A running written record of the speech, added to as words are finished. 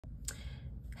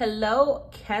Hello,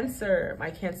 Cancer, my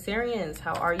Cancerians.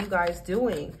 How are you guys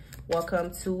doing?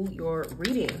 Welcome to your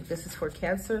reading. This is for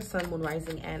Cancer, Sun, Moon,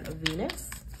 Rising, and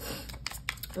Venus.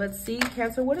 Let's see,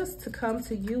 Cancer, what is to come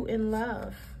to you in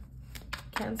love?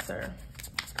 Cancer.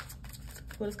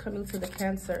 What is coming to the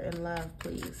Cancer in love,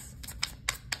 please?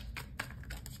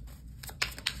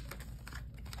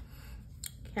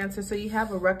 Cancer, so you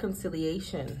have a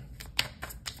reconciliation.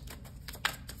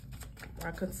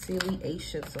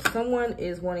 Reconciliation. So someone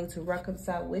is wanting to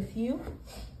reconcile with you.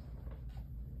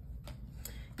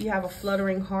 You have a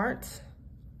fluttering heart.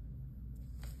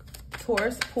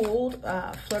 Taurus pulled,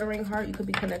 fluttering heart. You could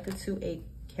be connected to a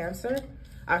Cancer.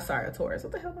 Sorry, a Taurus.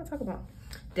 What the hell am I talking about?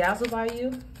 Dazzled by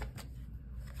you.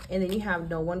 And then you have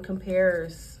no one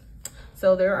compares.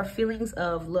 So there are feelings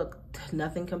of, look,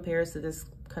 nothing compares to this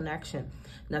connection.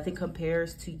 Nothing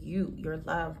compares to you, your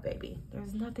love, baby.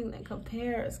 There's nothing that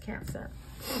compares, Cancer.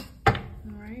 All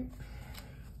right.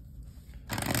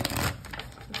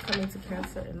 What's coming to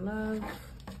Cancer in love?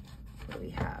 What do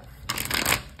we have?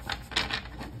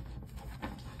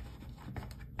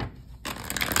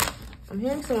 I'm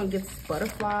hearing someone gets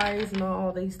butterflies and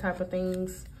all these type of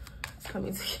things.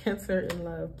 Coming to Cancer in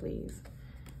love, please.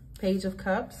 Page of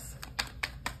Cups.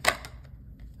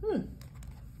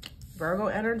 Virgo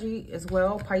energy as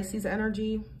well, Pisces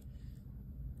energy.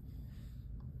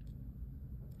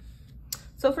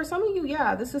 So for some of you,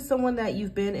 yeah, this is someone that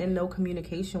you've been in no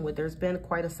communication with. There's been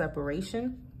quite a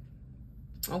separation.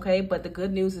 Okay, but the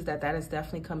good news is that that is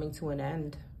definitely coming to an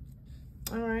end.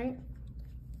 All right.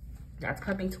 That's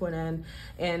coming to an end.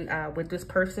 And with this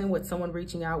person, with someone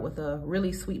reaching out with a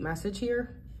really sweet message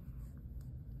here.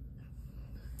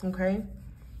 Okay.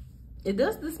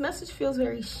 This message feels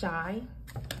very shy.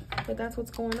 But that's what's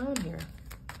going on here.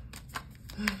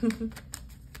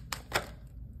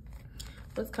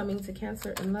 What's coming to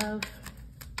Cancer in love?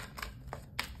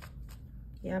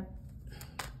 Yep.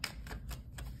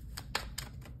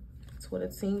 That's what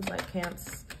it seems like,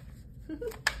 Cancer.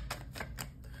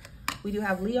 We do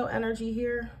have Leo energy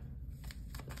here.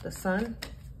 The Sun.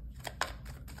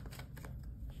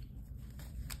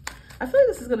 I feel like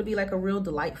this is going to be like a real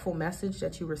delightful message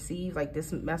that you receive. Like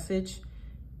this message,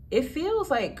 it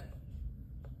feels like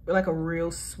a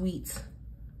real sweet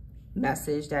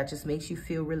message that just makes you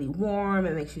feel really warm.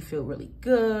 It makes you feel really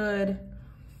good.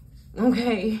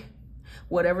 Okay.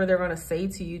 Whatever they're going to say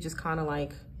to you, just kind of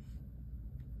like,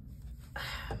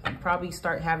 probably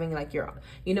start having like your,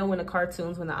 you know, when the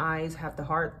cartoons, when the eyes have the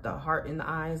heart in the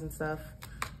eyes and stuff.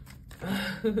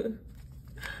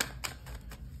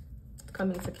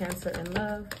 Coming to Cancer in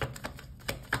love.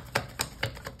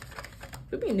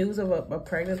 Could be news of a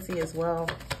pregnancy as well.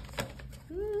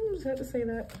 Just had to say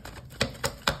that.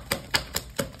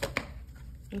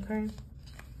 Okay.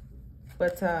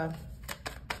 But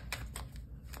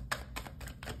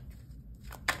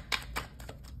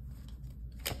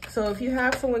so if you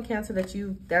have someone, Cancer,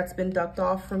 that's been ducked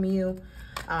off from you,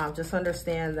 just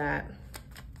understand that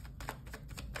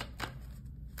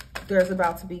there's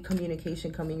about to be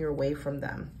communication coming your way from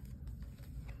them.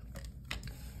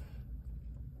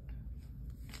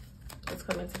 What's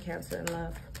coming to Cancer in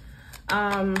love?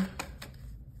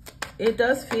 It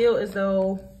does feel as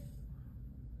though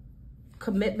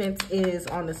commitment is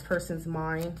on this person's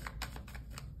mind.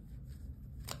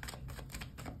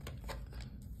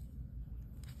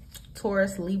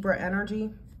 Taurus, Libra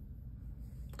energy.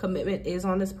 Commitment is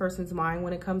on this person's mind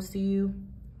when it comes to you.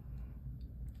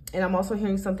 And I'm also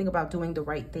hearing something about doing the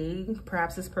right thing.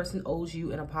 Perhaps this person owes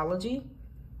you an apology.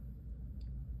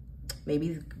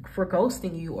 Maybe for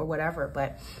ghosting you or whatever,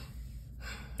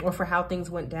 or for how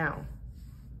things went down.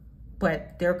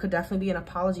 But there could definitely be an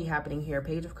apology happening here.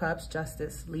 Page of Cups,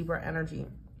 Justice, Libra energy.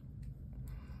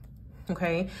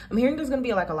 Okay. I'm hearing there's going to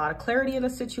be like a lot of clarity in the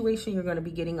situation. You're going to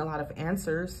be getting a lot of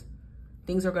answers.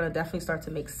 Things are going to definitely start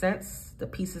to make sense. The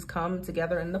pieces come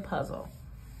together in the puzzle.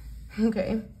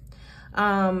 Okay.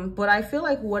 But I feel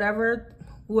like whoever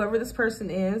this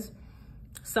person is,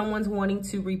 someone's wanting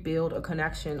to rebuild a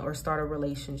connection or start a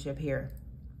relationship here.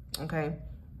 Okay.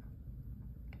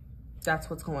 That's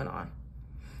what's going on.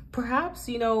 Perhaps,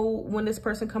 you know, when this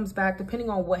person comes back, depending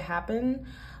on what happened,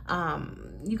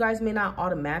 you guys may not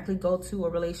automatically go to a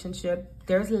relationship.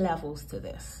 There's levels to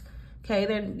this. Okay,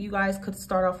 then you guys could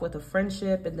start off with a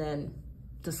friendship and then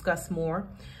discuss more.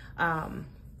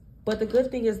 But the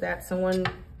good thing is that someone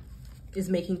is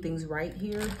making things right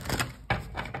here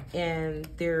and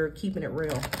they're keeping it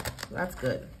real. That's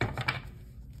good.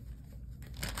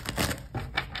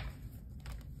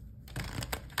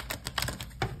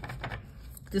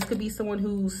 This could be someone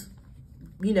who's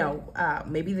you know,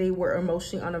 maybe they were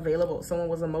emotionally unavailable. Someone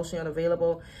was emotionally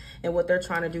unavailable. And what they're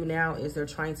trying to do now is they're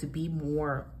trying to be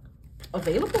more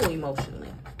available emotionally.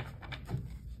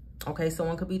 Okay,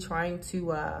 someone could be trying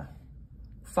to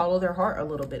follow their heart a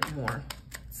little bit more.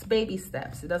 It's baby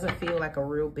steps. It doesn't feel like a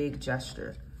real big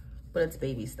gesture, but it's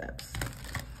baby steps.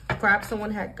 Perhaps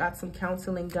someone had got some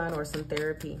counseling done or some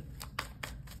therapy.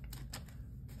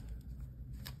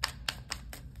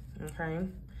 Okay.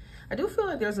 I do feel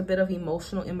like there's a bit of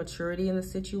emotional immaturity in the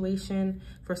situation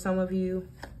for some of you.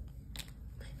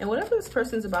 And whatever this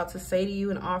person's about to say to you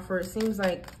and offer, it seems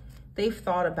like they've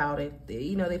thought about it.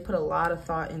 You know, they put a lot of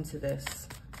thought into this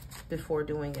before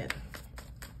doing it.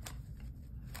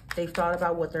 They've thought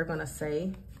about what they're going to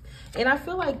say. And I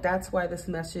feel like that's why this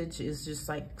message is just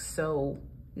like so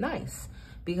nice,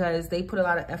 because they put a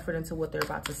lot of effort into what they're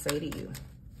about to say to you.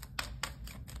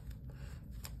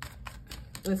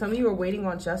 And some of you are waiting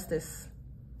on justice.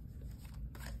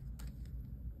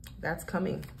 That's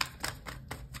coming.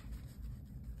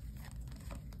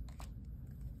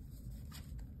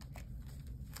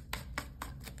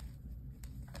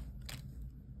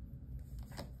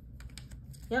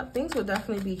 Yep, things will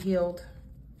definitely be healed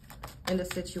in the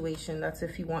situation. That's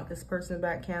if you want this person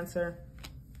back, Cancer.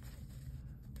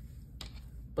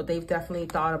 But they've definitely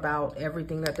thought about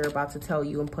everything that they're about to tell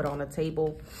you and put on the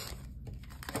table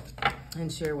and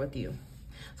share with you.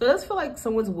 So it does feel like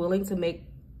someone's willing to make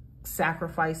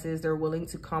sacrifices. They're willing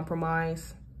to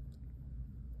compromise.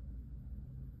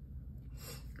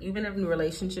 Even in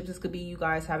relationships, this could be you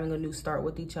guys having a new start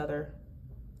with each other.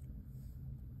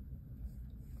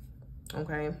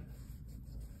 Okay.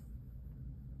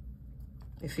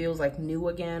 It feels like new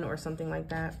again or something like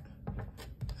that.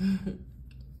 All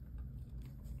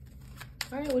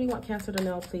right, what do you want Cancer to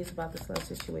know, please, about this love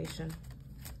situation?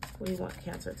 What do you want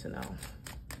Cancer to know?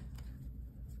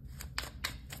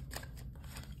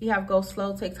 You have go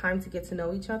slow, take time to get to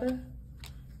know each other.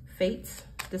 Fate,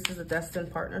 this is a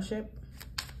destined partnership.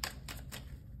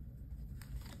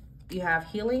 You have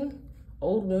healing.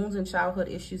 Old wounds and childhood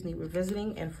issues need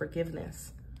revisiting, and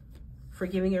forgiveness.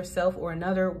 Forgiving yourself or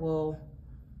another will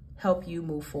help you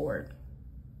move forward.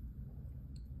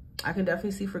 I can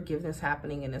definitely see forgiveness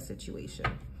happening in this situation.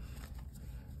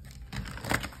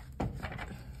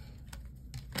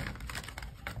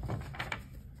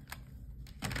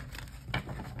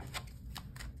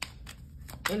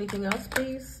 Anything else,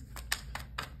 please?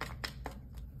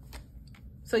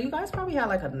 So you guys probably had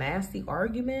like a nasty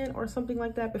argument or something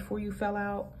like that before you fell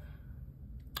out.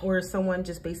 Or someone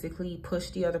just basically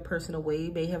pushed the other person away.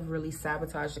 May have really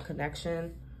sabotaged the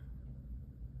connection.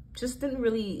 Just didn't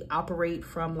really operate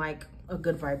from like a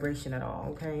good vibration at all,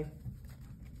 okay?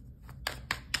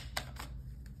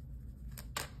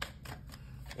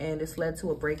 And this led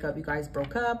to a breakup. You guys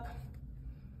broke up.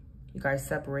 You guys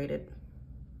separated.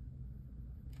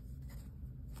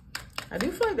 I do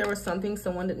feel like there was something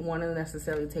someone didn't want to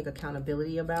necessarily take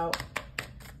accountability about.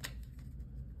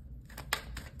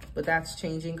 But that's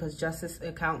changing because justice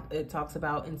it talks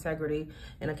about integrity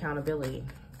and accountability.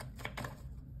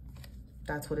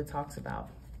 That's what it talks about.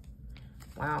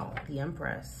 Wow, the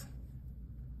Empress.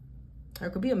 There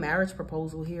could be a marriage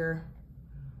proposal here,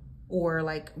 or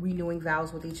like renewing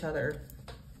vows with each other.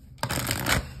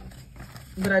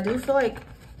 But I do feel like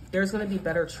there's going to be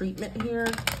better treatment here.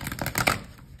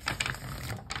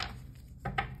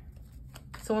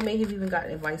 Someone may have even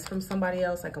gotten advice from somebody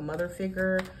else, like a mother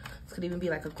figure. This could even be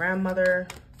like a grandmother,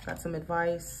 got some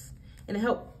advice. And it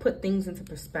helped put things into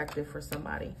perspective for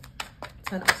somebody.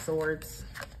 10 of Swords.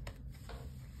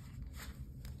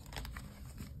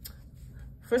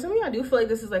 For some of you, I do feel like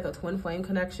this is like a twin flame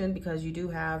connection, because you do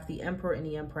have the Emperor and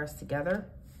the Empress together.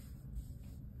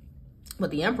 But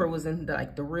the Emperor was in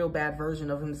like the real bad version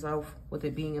of himself, with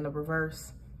it being in the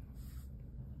reverse.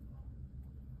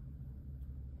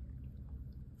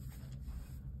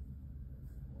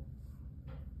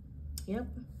 Yep.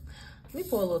 Let me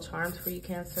pull a little charms for you,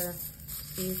 Cancer.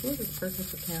 See, who is this person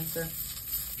for Cancer?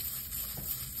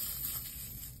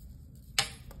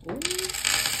 Ooh.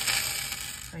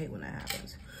 I hate when that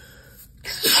happens.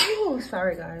 Oh,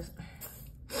 sorry, guys.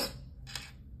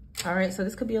 All right, so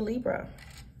this could be a Libra.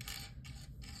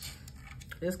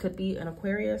 This could be an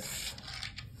Aquarius.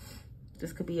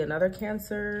 This could be another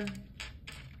Cancer,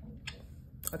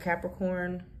 a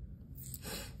Capricorn.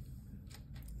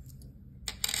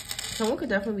 Someone could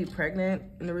definitely be pregnant.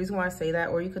 And the reason why I say that,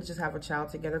 or you could just have a child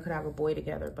together, could have a boy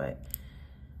together, but,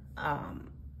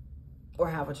 or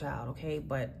have a child, okay?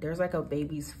 But there's like a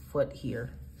baby's foot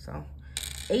here. So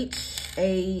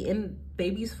H-A, and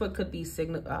baby's foot could be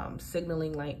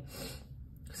signaling, like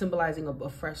symbolizing a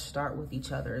fresh start with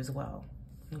each other as well,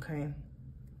 okay?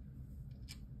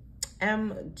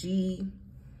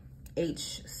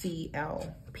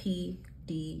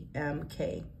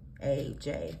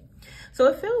 MGHCLPDMKAJ. So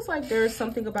it feels like there's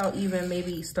something about even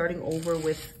maybe starting over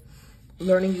with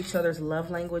learning each other's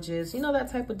love languages, you know,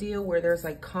 that type of deal where there's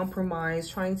like compromise,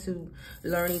 trying to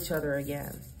learn each other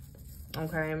again.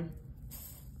 Okay.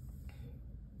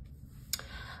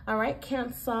 All right,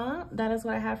 Cancer, that is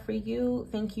what I have for you.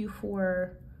 Thank you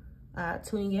for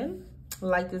tuning in.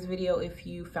 Like this video if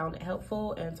you found it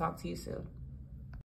helpful, and talk to you soon.